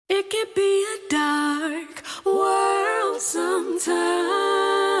It can be a dark world sometimes.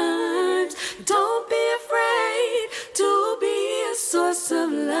 Don't be afraid to be a source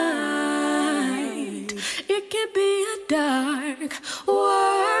of light. It can be a dark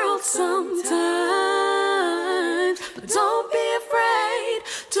world sometimes. But don't be afraid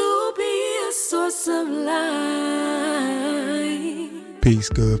to be a source of light. Peace,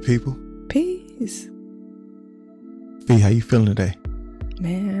 good people. Peace. Fee, how you feeling today?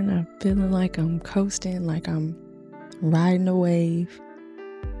 Man, I'm feeling like I'm coasting, like I'm riding a wave,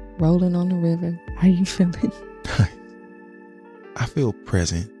 rolling on the river. How you feeling? I feel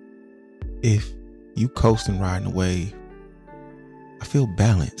present. If you coast and riding a wave, I feel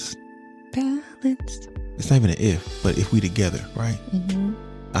balanced. Balanced. It's not even an if, but if we together, right? Mm-hmm.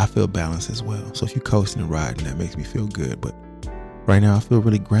 I feel balanced as well. So if you coasting and riding, that makes me feel good. But right now I feel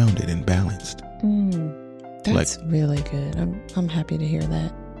really grounded and balanced. That's really good. I'm happy to hear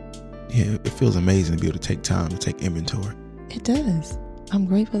that. Yeah, it feels amazing to be able to take time to take inventory. It does. I'm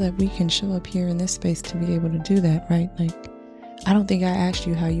grateful that we can show up here in this space to be able to do that, right? Like, I don't think I asked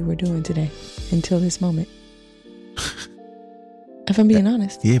you how you were doing today until this moment. If I'm being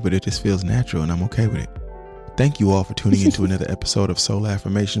honest. Yeah, but it just feels natural and I'm okay with it. Thank you all for tuning into another episode of Soul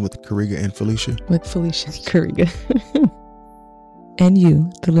Affirmation with Kariga and Felicia. With Felicia Kariga. And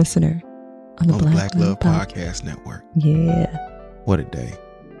you, the listener. On the Black Love Podcast Network. Yeah. What a day.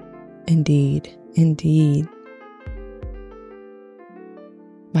 Indeed. Indeed.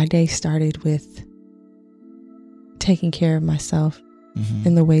 My day started with taking care of myself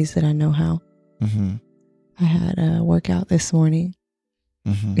in the ways that I know how. I had a workout this morning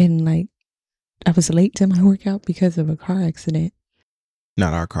and I was late to my workout because of a car accident.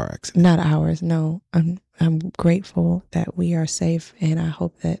 Not our car accident. Not ours, no. I'm grateful that we are safe, and I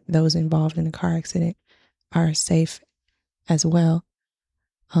hope that those involved in the car accident are safe as well.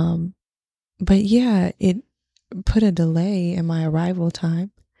 But yeah, it put a delay in my arrival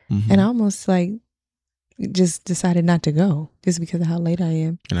time, and I almost just decided not to go just because of how late I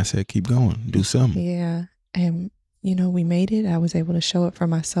am. And I said, keep going, do something. Yeah, and we made it. I was able to show up for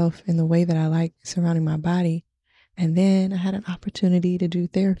myself in the way that I like surrounding my body. And then I had an opportunity to do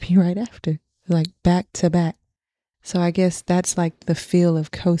therapy right after, like back to back. So I guess that's like the feel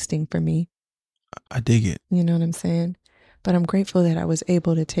of coasting for me. I dig it. You know what I'm saying? But I'm grateful that I was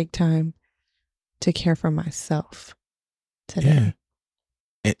able to take time to care for myself today.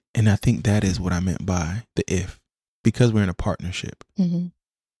 Yeah. And I think that is what I meant by the if. Because we're in a partnership,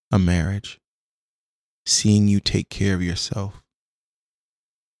 a marriage, seeing you take care of yourself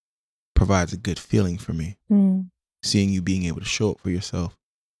provides a good feeling for me. Seeing you being able to show up for yourself,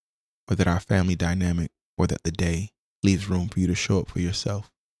 or that our family dynamic, or that the day leaves room for you to show up for yourself,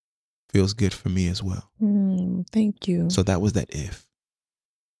 feels good for me as well. Thank you. So that was that if.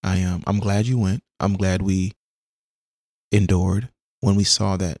 I'm glad you went. I'm glad we endured. When we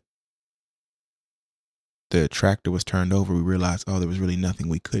saw that the tractor was turned over, we realized, there was really nothing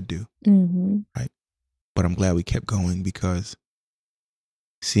we could do. Right? But I'm glad we kept going, because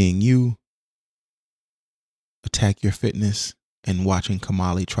seeing you attack your fitness and watching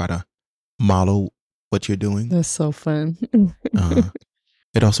Kamali try to model what you're doing. That's so fun.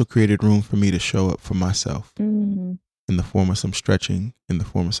 It also created room for me to show up for myself in the form of some stretching, in the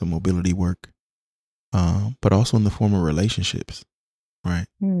form of some mobility work, but also in the form of relationships, right?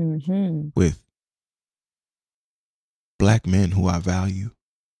 With Black men who I value.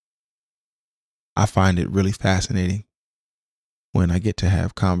 I find it really fascinating when I get to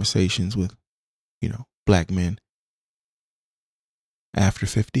have conversations with, Black men after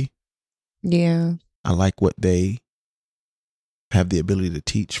 50. Yeah. I like what they have the ability to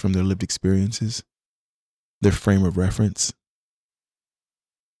teach from their lived experiences, their frame of reference.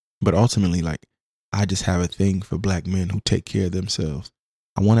 But ultimately, I just have a thing for Black men who take care of themselves.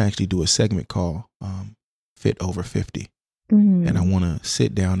 I want to actually do a segment called Fit Over 50. And I want to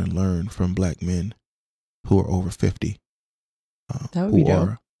sit down and learn from Black men who are over 50, that would be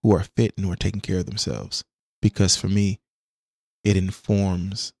dope. Who are fit and who are taking care of themselves. Because for me, it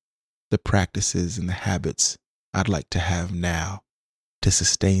informs the practices and the habits I'd like to have now to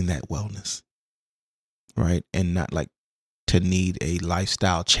sustain that wellness, right? And not to need a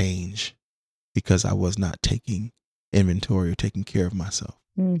lifestyle change because I was not taking inventory or taking care of myself.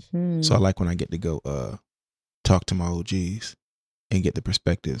 So I like when I get to go talk to my OGs and get the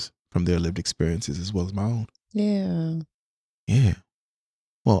perspectives from their lived experiences as well as my own. Yeah. Yeah.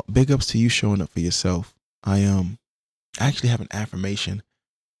 Well, big ups to you showing up for yourself. I actually have an affirmation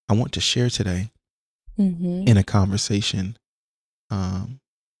I want to share today in a conversation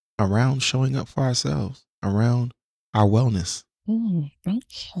around showing up for ourselves, around our wellness.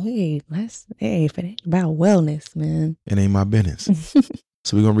 Okay, if it ain't about wellness, man. It ain't my business.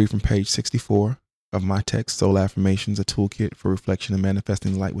 So we're going to read from page 64 of my text, Soul Affirmations, a toolkit for reflection and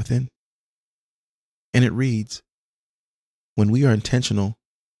manifesting the light within. And it reads, when we are intentional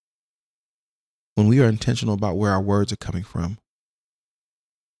about where our words are coming from,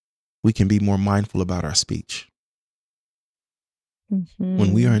 we can be more mindful about our speech. Mm-hmm.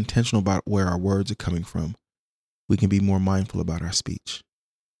 When we are intentional about where our words are coming from, we can be more mindful about our speech.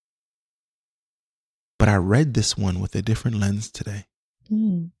 But I read this one with a different lens today,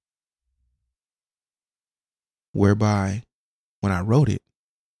 whereby when I wrote it,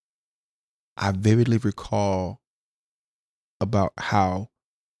 I vividly recall about how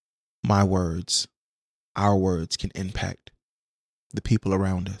my words, our words can impact the people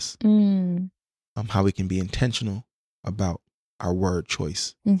around us. How we can be intentional about our word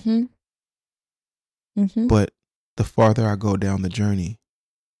choice. Mm-hmm. Mm-hmm. But the farther I go down the journey,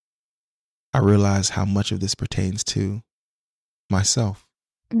 I realize how much of this pertains to myself.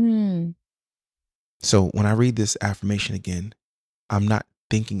 So when I read this affirmation again, I'm not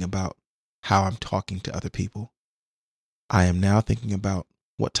thinking about how I'm talking to other people. I am now thinking about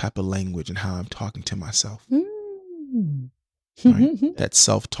what type of language and how I'm talking to myself. Right? That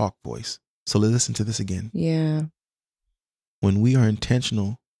self-talk voice. So listen to this again. Yeah. When we are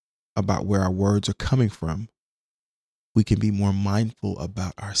intentional about where our words are coming from, we can be more mindful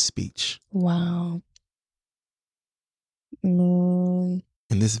about our speech. Wow. And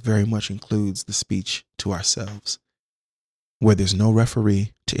this very much includes the speech to ourselves, where there's no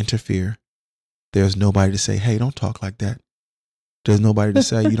referee to interfere. There's nobody to say, hey, don't talk like that. There's nobody to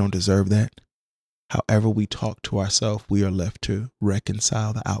say you don't deserve that. However we talk to ourselves, we are left to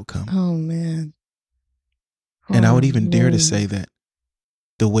reconcile the outcome. Oh, man. And I would even dare to say that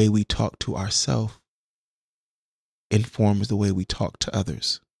the way we talk to ourselves informs the way we talk to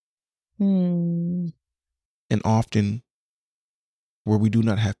others. And often, where we do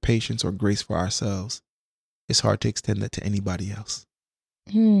not have patience or grace for ourselves, it's hard to extend that to anybody else.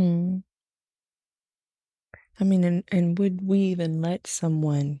 I mean, and would we even let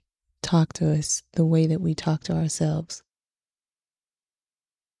someone talk to us the way that we talk to ourselves?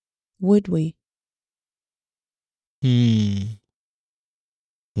 Would we?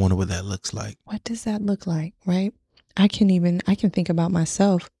 Wonder what that looks like. What does that look like, right? I can think about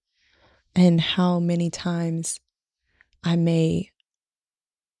myself and how many times I may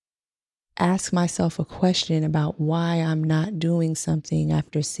ask myself a question about why I'm not doing something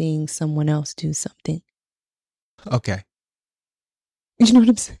after seeing someone else do something. Okay. You know what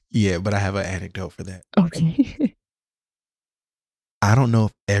I'm saying? Yeah, but I have an anecdote for that. Okay. I don't know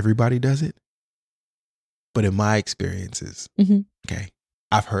if everybody does it, but in my experiences, okay,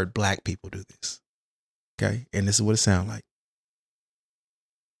 I've heard Black people do this. Okay. And this is what it sounds like.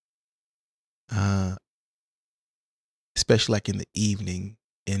 Especially like in the evening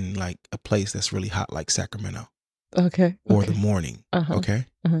in like a place that's really hot like Sacramento. Okay. Or the morning. Okay.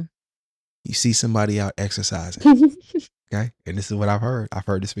 You see somebody out exercising. Okay. And this is what I've heard. I've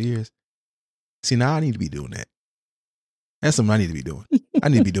heard this for years. See, now I need to be doing that. That's something I need to be doing. I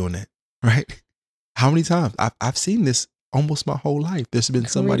need to be doing that. Right. How many times? I've seen this almost my whole life. There's been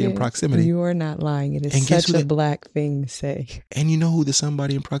somebody in proximity. You are not lying. It is such a Black thing to say. And you know who the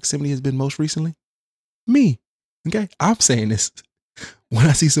somebody in proximity has been most recently? Me. Okay. I'm saying this. When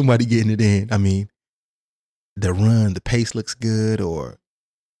I see somebody getting it in, I mean, the run, the pace looks good, or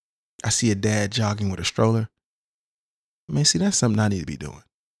I see a dad jogging with a stroller. I mean, see, that's something I need to be doing.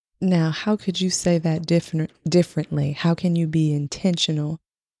 Now, how could you say that differently? How can you be intentional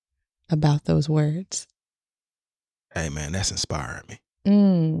about those words? Hey, man, that's inspiring me.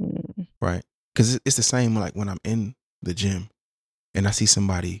 Right? Because it's the same like when I'm in the gym and I see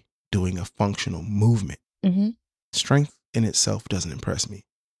somebody doing a functional movement. Strength in itself doesn't impress me.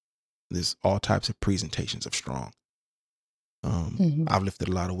 There's all types of presentations of strong. I've lifted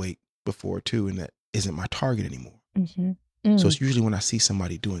a lot of weight before too, and that isn't my target anymore. So it's usually when I see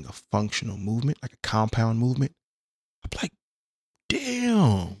somebody doing a functional movement, like a compound movement, I'm like,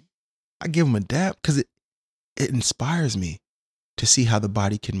 damn. I give them a dap because it inspires me to see how the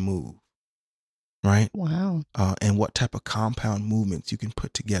body can move. Right? Wow. And what type of compound movements you can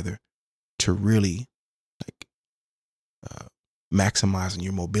put together to really like maximizing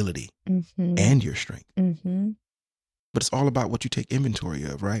your mobility and your strength. But it's all about what you take inventory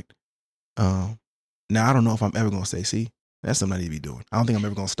of, right? Now, I don't know if I'm ever going to say, see, that's something I need to be doing. I don't think I'm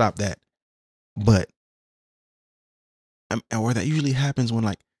ever going to stop that. But or that usually happens when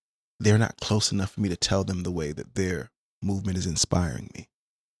like they're not close enough for me to tell them the way that their movement is inspiring me.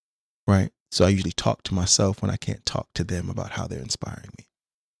 Right? So I usually talk to myself when I can't talk to them about how they're inspiring me.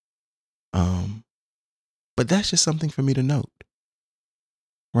 But that's just something for me to note,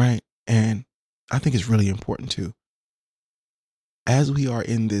 right? And I think it's really important too. As we are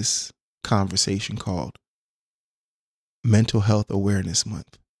in this conversation called Mental Health Awareness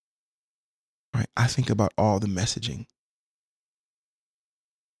Month, right? I think about all the messaging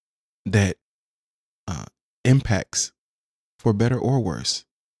that impacts, for better or worse,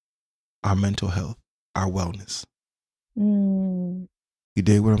 our mental health, our wellness. You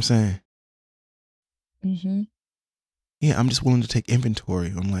dig what I'm saying? Mm-hmm. Yeah, I'm just willing to take inventory.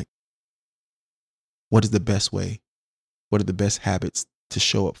 I'm like, what is the best way? What are the best habits to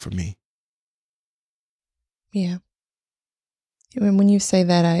show up for me? Yeah. When you say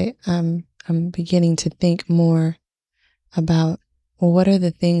that, I'm beginning to think more about, well, what are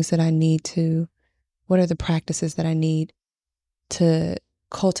the things that I need to, what are the practices that I need to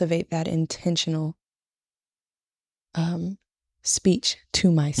cultivate that intentional speech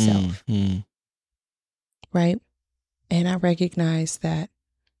to myself, right? And I recognize that,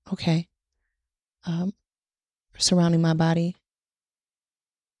 okay, surrounding my body,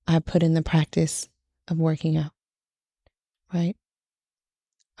 I put in the practice of working out, right?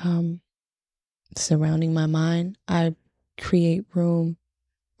 Surrounding my mind, I create room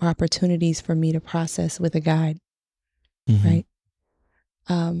or opportunities for me to process with a guide, right?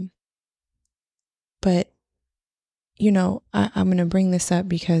 But, I'm going to bring this up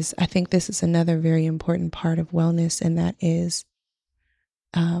because I think this is another very important part of wellness, and that is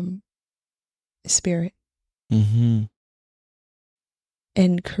spirit. And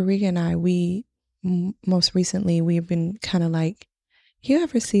Kariga and I, most recently, we've been kind of like, you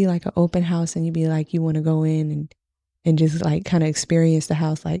ever see like an open house and you be like, you want to go in and just like kind of experience the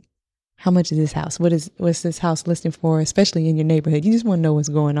house, like, how much is this house? What's this house listing for, especially in your neighborhood? You just want to know what's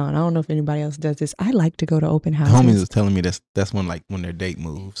going on. I don't know if anybody else does this. I like to go to open houses. Homies was telling me that's when their date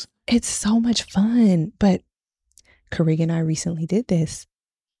moves. It's so much fun. But Kariga and I recently did this.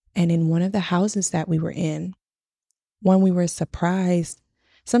 And in one of the houses that we were in, we were surprised.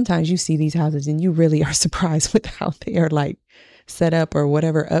 Sometimes you see these houses and you really are surprised with how they are like set up or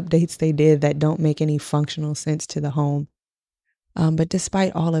whatever updates they did that don't make any functional sense to the home. But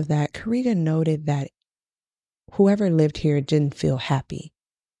despite all of that, Kariga noted that whoever lived here didn't feel happy.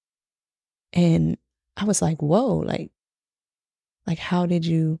 And I was like, whoa, like how did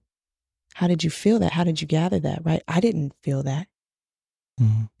you feel that? How did you gather that? Right? I didn't feel that.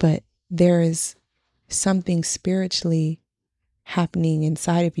 But there is something spiritually happening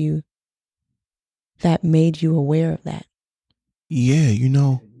inside of you that made you aware of that. Yeah,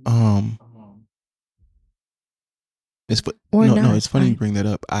 it's funny you bring that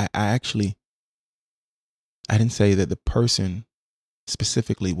up. I didn't say that the person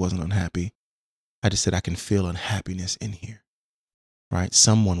specifically wasn't unhappy. I just said I can feel unhappiness in here, right?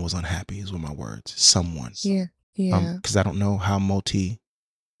 Someone was unhappy is what my words. Someone. Yeah. Because I don't know how many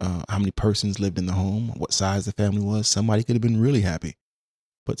persons lived in the home, what size the family was. Somebody could have been really happy,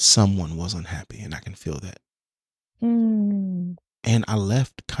 but someone was unhappy, and I can feel that. And I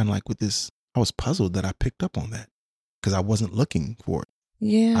left kind of like with this. I was puzzled that I picked up on that because I wasn't looking for it.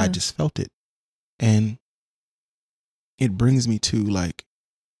 Yeah. I just felt it. And it brings me to like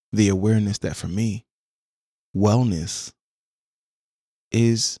the awareness that for me, wellness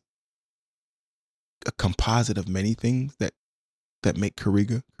is a composite of many things that make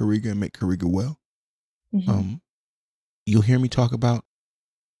Kariga and make Kariga well. You'll hear me talk about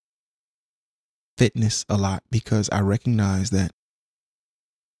fitness a lot because I recognize that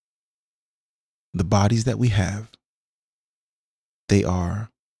the bodies that we have, they are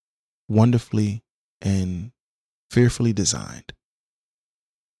wonderfully and fearfully designed.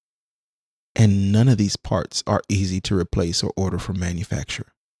 And none of these parts are easy to replace or order from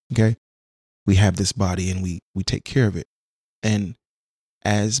manufacturer. Okay? We have this body and we take care of it. And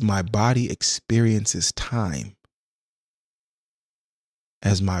as my body experiences time,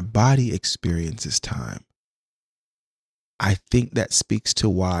 I think that speaks to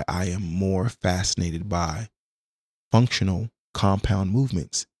why I am more fascinated by functional compound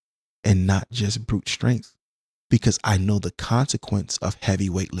movements and not just brute strength, because I know the consequence of heavy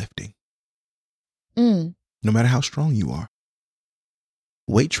weightlifting. No matter how strong you are.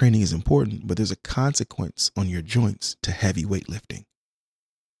 Weight training is important, but there's a consequence on your joints to heavy weightlifting.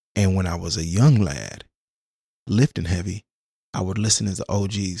 And when I was a young lad lifting heavy, I would listen as the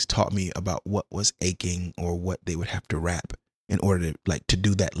OGs taught me about what was aching or what they would have to wrap in order to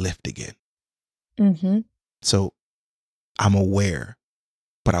do that lift again. So I'm aware,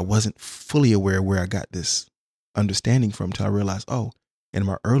 but I wasn't fully aware where I got this understanding from until I realized, oh, In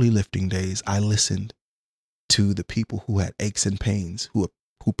my early lifting days, I listened to the people who had aches and pains, who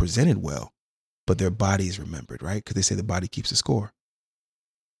presented well, but their bodies remembered, right? Because they say the body keeps a score,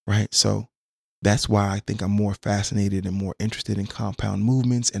 right? So that's why I think I'm more fascinated and more interested in compound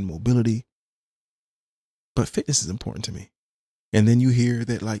movements and mobility. But fitness is important to me. And then you hear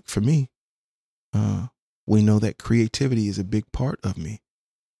that, like, for me, we know that creativity is a big part of me.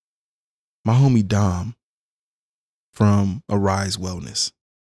 My homie Dom from Arise Wellness,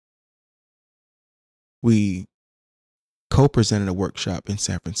 we co-presented a workshop in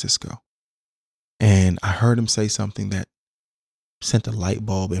San Francisco. And I heard him say something that sent a light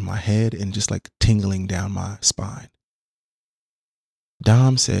bulb in my head and just like tingling down my spine.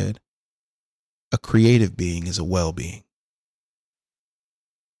 Dom said, a creative being is a well-being.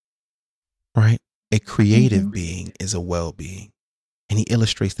 Right? A creative being is a well-being. And he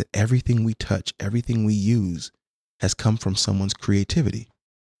illustrates that everything we touch, everything we use has come from someone's creativity.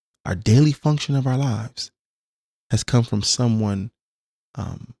 Our daily function of our lives has come from someone's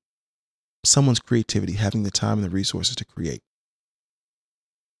creativity, having the time and the resources to create.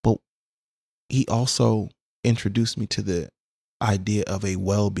 But he also introduced me to the idea of a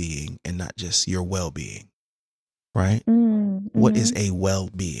well-being and not just your well-being, right? What is a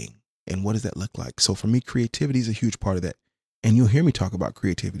well-being and what does that look like? So for me, creativity is a huge part of that. And you'll hear me talk about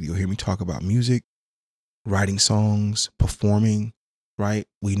creativity. You'll hear me talk about music, writing songs, performing, right?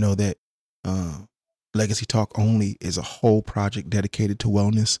 We know that Legacy Talk Only is a whole project dedicated to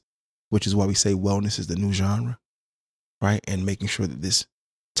wellness, which is why we say wellness is the new genre, right? And making sure that this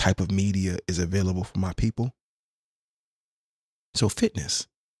type of media is available for my people. So fitness,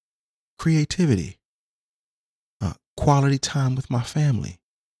 creativity, quality time with my family,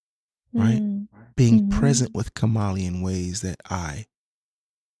 right? Being present with Kamali in ways that I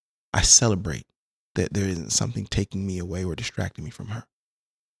celebrate that there isn't something taking me away or distracting me from her.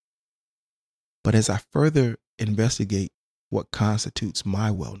 But as I further investigate what constitutes my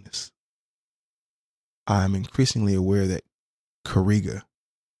wellness, I'm increasingly aware that Kariga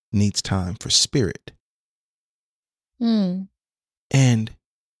needs time for spirit. And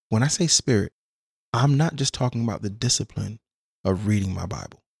when I say spirit, I'm not just talking about the discipline of reading my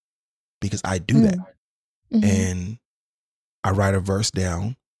Bible, because I do that. And I write a verse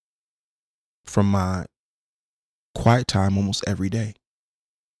down from my quiet time almost every day.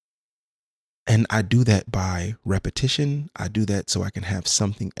 And I do that by repetition. I do that so I can have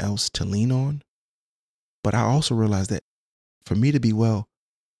something else to lean on. But I also realize that for me to be well,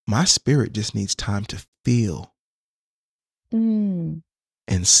 my spirit just needs time to feel and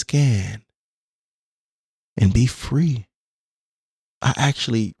scan and be free. I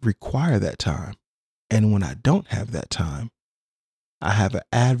actually require that time. And when I don't have that time, I have an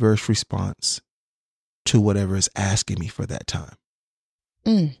adverse response to whatever is asking me for that time.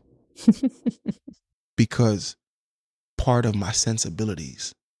 Because part of my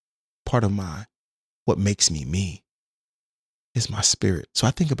sensibilities, part of what makes me me is my spirit. So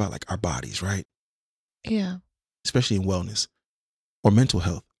I think about like our bodies, right? Yeah. Especially in wellness or mental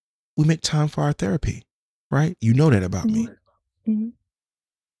health. We make time for our therapy, right? You know that about me.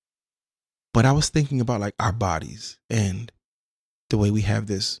 But I was thinking about like our bodies and the way we have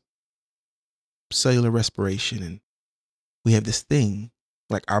this cellular respiration and we have this thing,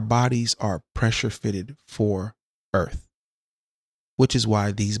 like our bodies are pressure fitted for Earth, which is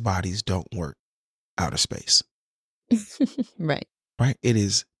why these bodies don't work outer space. Right. Right? It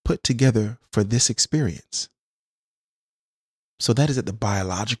is put together for this experience. So that is at the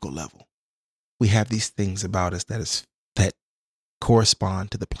biological level. We have these things about us that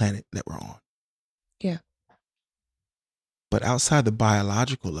correspond to the planet that we're on. Yeah. But outside the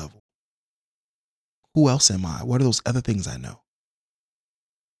biological level, who else am I? What are those other things I know?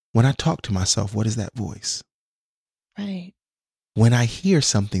 When I talk to myself, what is that voice? Right. When I hear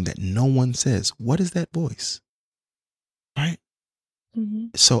something that no one says, what is that voice? Right?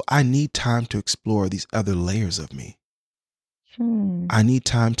 So I need time to explore these other layers of me. I need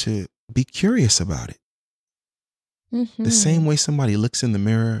time to be curious about it. The same way somebody looks in the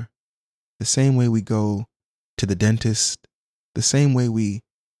mirror, the same way we go to the dentist, the same way we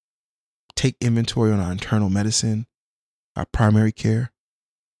take inventory on our internal medicine, our primary care.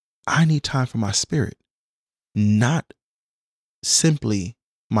 I need time for my spirit, not simply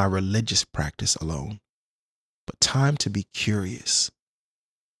my religious practice alone, but time to be curious,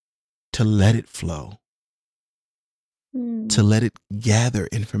 to let it flow, to let it gather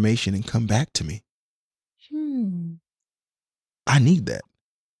information and come back to me. I need that.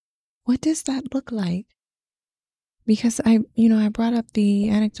 What does that look like? Because I brought up the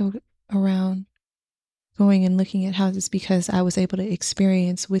anecdote around going and looking at how it's because I was able to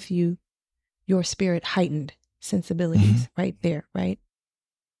experience with you your spirit heightened sensibilities right there, right?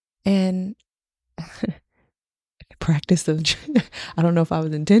 And practice of, I don't know if I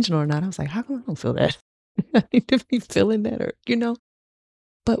was intentional or not. I was like, how come I don't feel that? I need to be feeling that, or,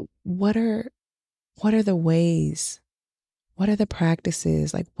 but what are the ways? What are the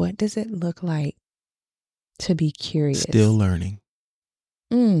practices? Like, what does it look like to be curious? Still learning.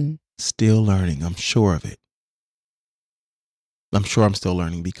 Still learning. I'm sure of it. I'm sure I'm still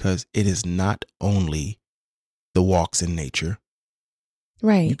learning, because it is not only the walks in nature.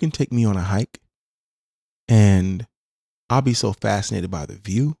 Right. You can take me on a hike and I'll be so fascinated by the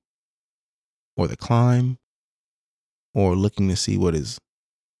view or the climb or looking to see what is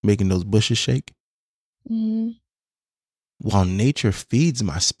making those bushes shake. While nature feeds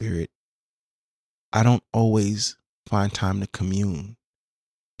my spirit, I don't always find time to commune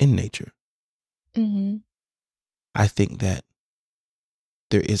in nature. I think that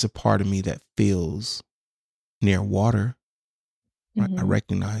there is a part of me that feels near water. I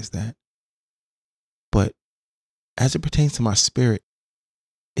recognize that. But as it pertains to my spirit,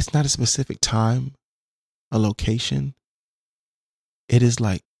 it's not a specific time, a location. It is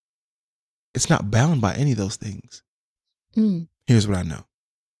like, it's not bound by any of those things. Here's what I know.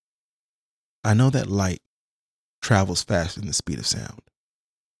 I know that light travels faster than the speed of sound.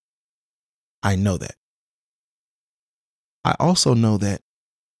 I know that. I also know that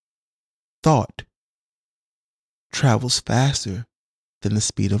thought travels faster than the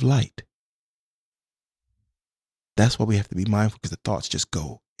speed of light. That's why we have to be mindful, because the thoughts just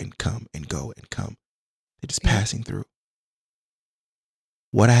go and come and go and come. They're just passing through.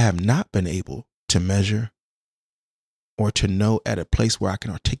 What I have not been able to measure or to know at a place where I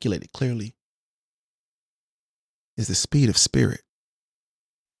can articulate it clearly is the speed of spirit.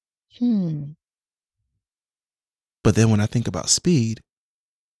 But then when I think about speed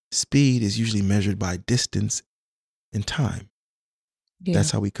is usually measured by distance and time.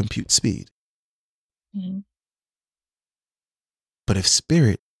 That's how we compute speed. But if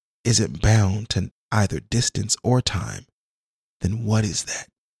spirit isn't bound to either distance or time, then what is that?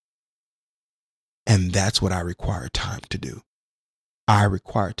 And that's what I require time to do. I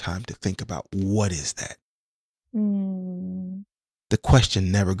require time to think about, what is that? The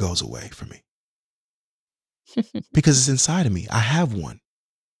question never goes away for me. Because it's inside of me. I have one.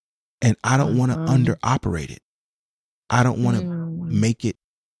 And I don't want to under-operate it. I don't want to make it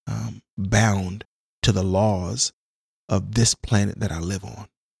bound to the laws of this planet that I live on,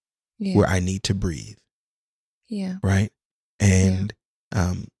 where I need to breathe. Right? And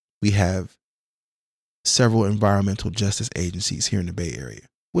we have several environmental justice agencies here in the Bay Area,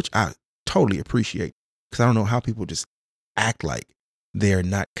 which I totally appreciate, because I don't know how people just act like they're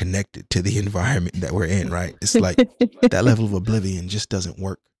not connected to the environment that we're in, right? It's like that level of oblivion just doesn't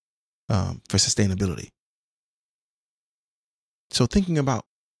work for sustainability. So thinking about,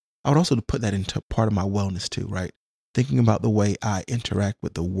 I would also put that into part of my wellness too, right? Thinking about the way I interact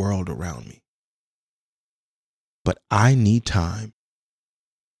with the world around me. But I need time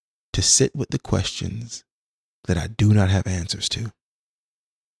to sit with the questions that I do not have answers to.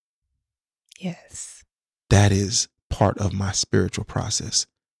 Yes. That is part of my spiritual process,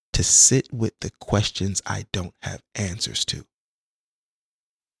 to sit with the questions I don't have answers to.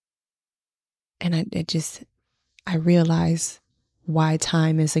 And I realize why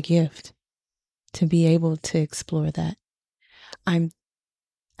time is a gift, to be able to explore that.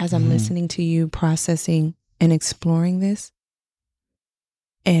 As I'm listening to you, processing and exploring this,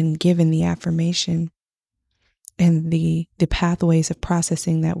 and given the affirmation and the pathways of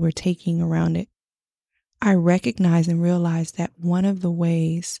processing that we're taking around it, I recognize and realize that one of the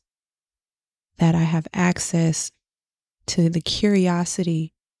ways that I have access to the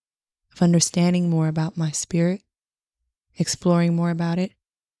curiosity of understanding more about my spirit, exploring more about it,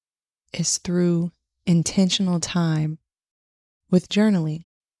 is through intentional time with journaling.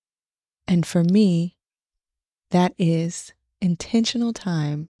 And for me, that is intentional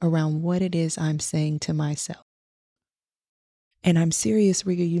time around what it is I'm saying to myself. And I'm serious,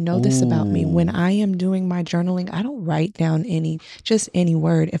 Riga, you know this about me. When I am doing my journaling, I don't write down just any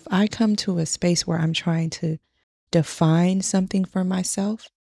word. If I come to a space where I'm trying to define something for myself,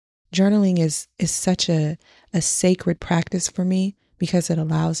 journaling is such a sacred practice for me, because it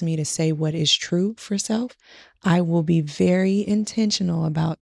allows me to say what is true for self. I will be very intentional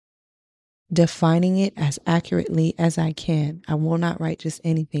about defining it as accurately as I can. I will not write just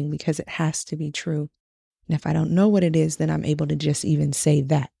anything, because it has to be true. And if I don't know what it is, then I'm able to just even say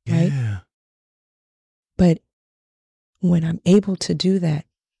that, right? Yeah. But when I'm able to do that,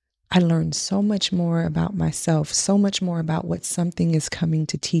 I learn so much more about myself, so much more about what something is coming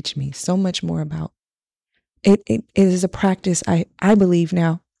to teach me, so much more about it. It is a practice. I believe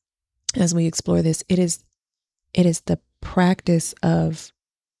now, as we explore this, it is the practice of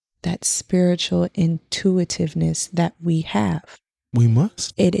that spiritual intuitiveness that we have. We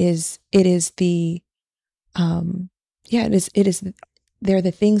must. It is the, they're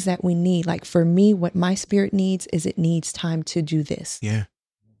the things that we need. Like for me, what my spirit needs is it needs time to do this. Yeah.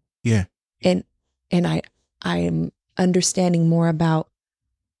 Yeah. And I am understanding more about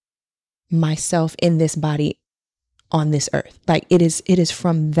myself in this body on this earth. Like it is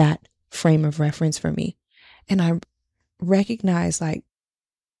from that frame of reference for me. And I recognize like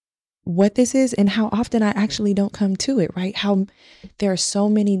what this is and how often I actually don't come to it, right? How there are so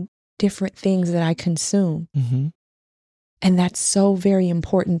many different things that I consume. Mm-hmm. And that's so very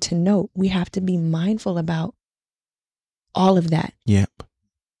important to note. We have to be mindful about all of that. Yep.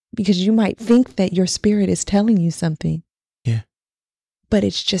 Because you might think that your spirit is telling you something. Yeah. But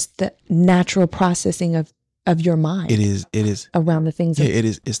it's just the natural processing of your mind. It is around the things. Yeah,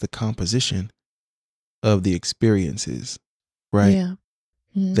 it's the composition of the experiences, right? Yeah.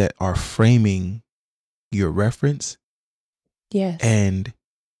 Mm-hmm. That are framing your reference. Yes. And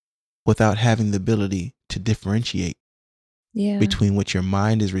without having the ability to differentiate between what your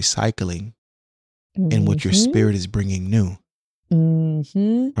mind is recycling and what your spirit is bringing new.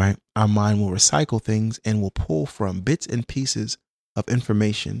 Mm-hmm. Right? Our mind will recycle things and will pull from bits and pieces of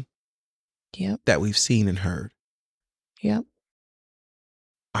information that we've seen and heard. Yep.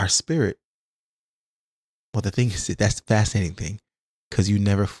 Our spirit, well, the thing is that that's the fascinating thing, because you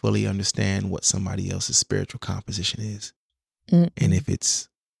never fully understand what somebody else's spiritual composition is. Mm-mm. And if it's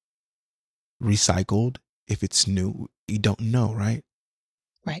recycled, if it's new, you don't know, right?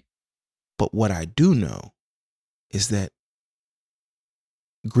 Right. But what I do know is that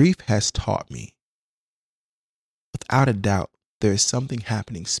grief has taught me, without a doubt, there is something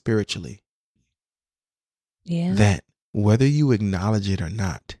happening spiritually. Yeah. That whether you acknowledge it or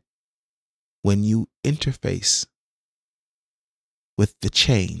not, when you interface with the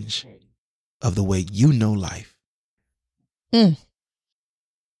change of the way you know life,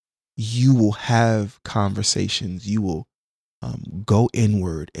 you will have conversations, you will go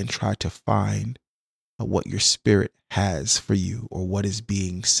inward and try to find what your spirit has for you or what is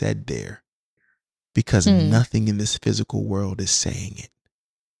being said there, because nothing in this physical world is saying it.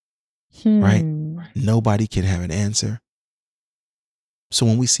 Right? Nobody can have an answer. So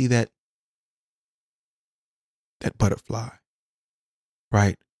when we see that butterfly,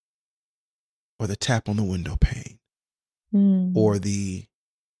 right? Or the tap on the window pane,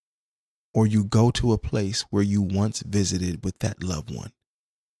 or you go to a place where you once visited with that loved one,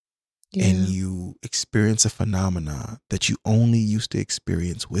 and you experience a phenomenon that you only used to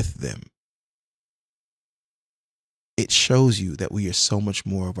experience with them. It shows you that we are so much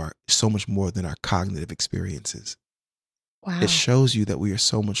more than our cognitive experiences. Wow. It shows you that we are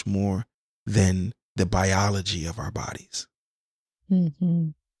so much more than the biology of our bodies. Mm-hmm.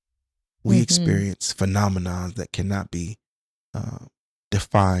 We experience phenomena that cannot be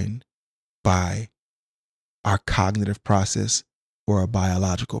defined by our cognitive process or our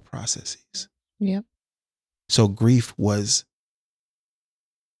biological processes. Yep. So grief was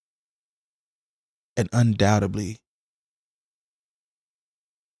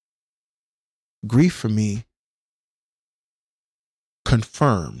grief for me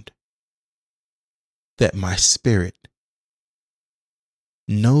confirmed that my spirit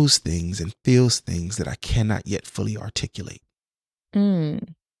knows things and feels things that I cannot yet fully articulate.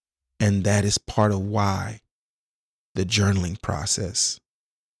 And that is part of why the journaling process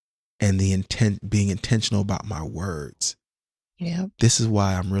and the being intentional about my words. Yep. This is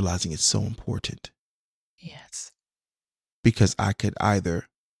why I'm realizing it's so important. Yes. Because I could either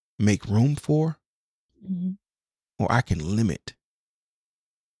make room for or I can limit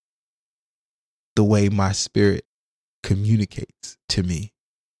the way my spirit communicates to me.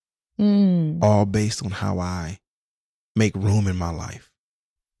 All based on how I make room in my life.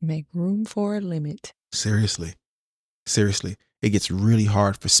 Make room for a limit. Seriously. It gets really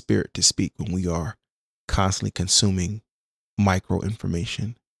hard for spirit to speak when we are constantly consuming micro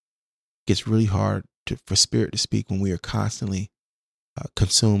information. It gets really hard for spirit to speak when we are constantly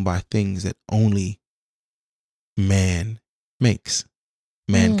consumed by things that only man makes.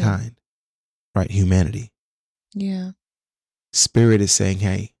 Mankind. Right? Humanity. Yeah. Spirit is saying,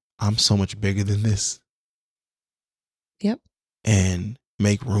 hey, I'm so much bigger than this. Yep. And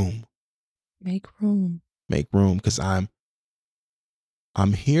make room. Make room. Make room, because I'm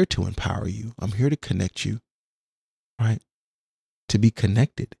here to empower you. I'm here to connect you, right? To be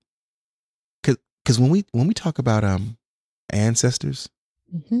connected. Because when we talk about ancestors,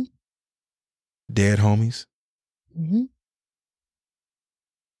 mm-hmm. dead homies, mm-hmm.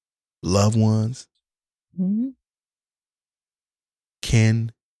 loved ones, mm-hmm.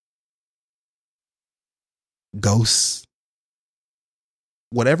 kin, ghosts,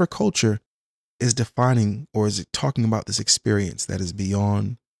 whatever culture is defining or is it talking about this experience that is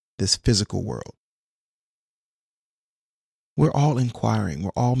beyond this physical world. We're all inquiring.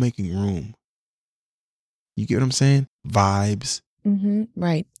 We're all making room. You get what I'm saying? Vibes. Mm-hmm.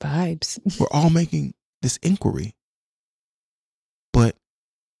 Right. Vibes. We're all making this inquiry. But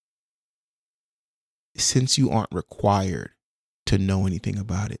since you aren't required to know anything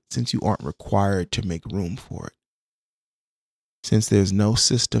about it, since you aren't required to make room for it, since there's no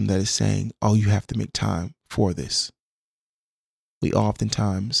system that is saying, oh, you have to make time for this, we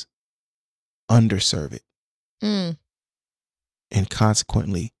oftentimes underserve it. And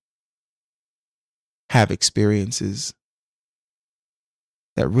consequently have experiences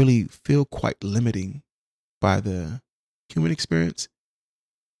that really feel quite limiting by the human experience.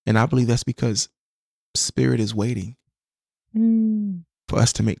 And I believe that's because spirit is waiting for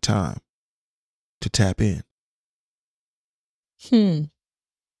us to make time to tap in.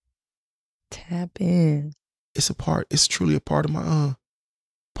 Tap in. It's truly a part of my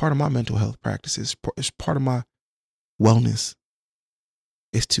mental health practices. It's part of my wellness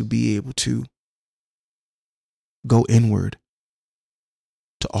is to be able to go inward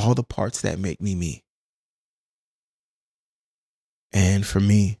to all the parts that make me me. And for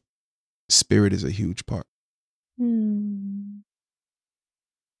me, spirit is a huge part. Yeah.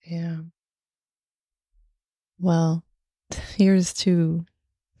 Well, here's to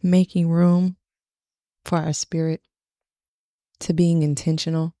making room for our spirit, to being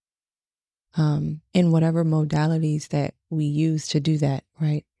intentional in whatever modalities that we use to do that,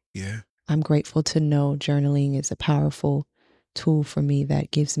 right? Yeah. I'm grateful to know journaling is a powerful tool for me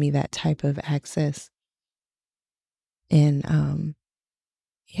that gives me that type of access. And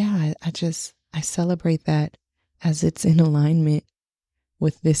I celebrate that as it's in alignment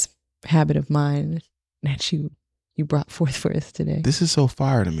with this habit of mine that you brought forth for us today. This is so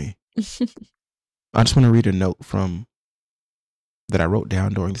fire to me. I just want to read a note that I wrote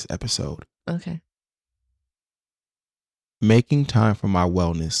down during this episode. Okay. Making time for my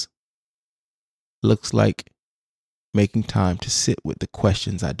wellness looks like making time to sit with the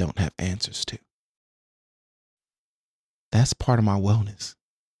questions I don't have answers to. That's part of my wellness.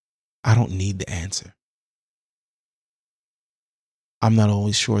 I don't need the answer. I'm not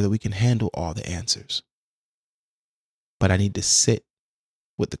always sure that we can handle all the answers, but I need to sit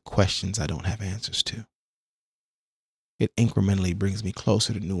with the questions I don't have answers to. It incrementally brings me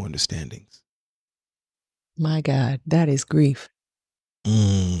closer to new understandings. My God, that is grief.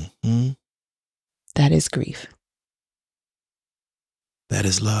 Mm-hmm. That is grief. That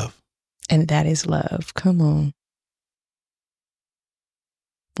is love. And that is love. Come on.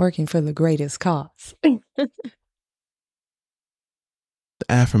 Working for the greatest cause. The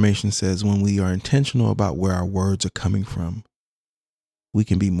affirmation says when we are intentional about where our words are coming from, we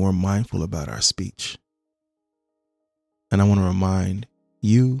can be more mindful about our speech. And I want to remind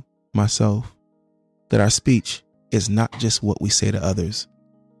you, myself, that our speech is not just what we say to others,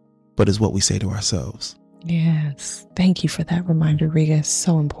 but is what we say to ourselves. Yes. Thank you for that reminder, Riga. It's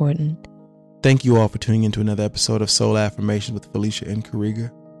so important. Thank you all for tuning into another episode of Soul Affirmations with Felicia and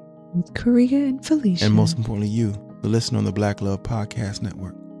Kariga. Kariga and Felicia. And most importantly, you, the listener on the Black Love Podcast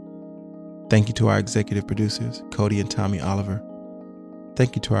Network. Thank you to our executive producers, Cody and Tommy Oliver.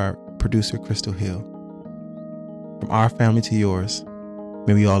 Thank you to our producer, Crystal Hill. From our family to yours,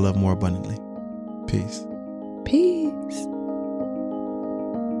 may we all love more abundantly. Peace. Peace.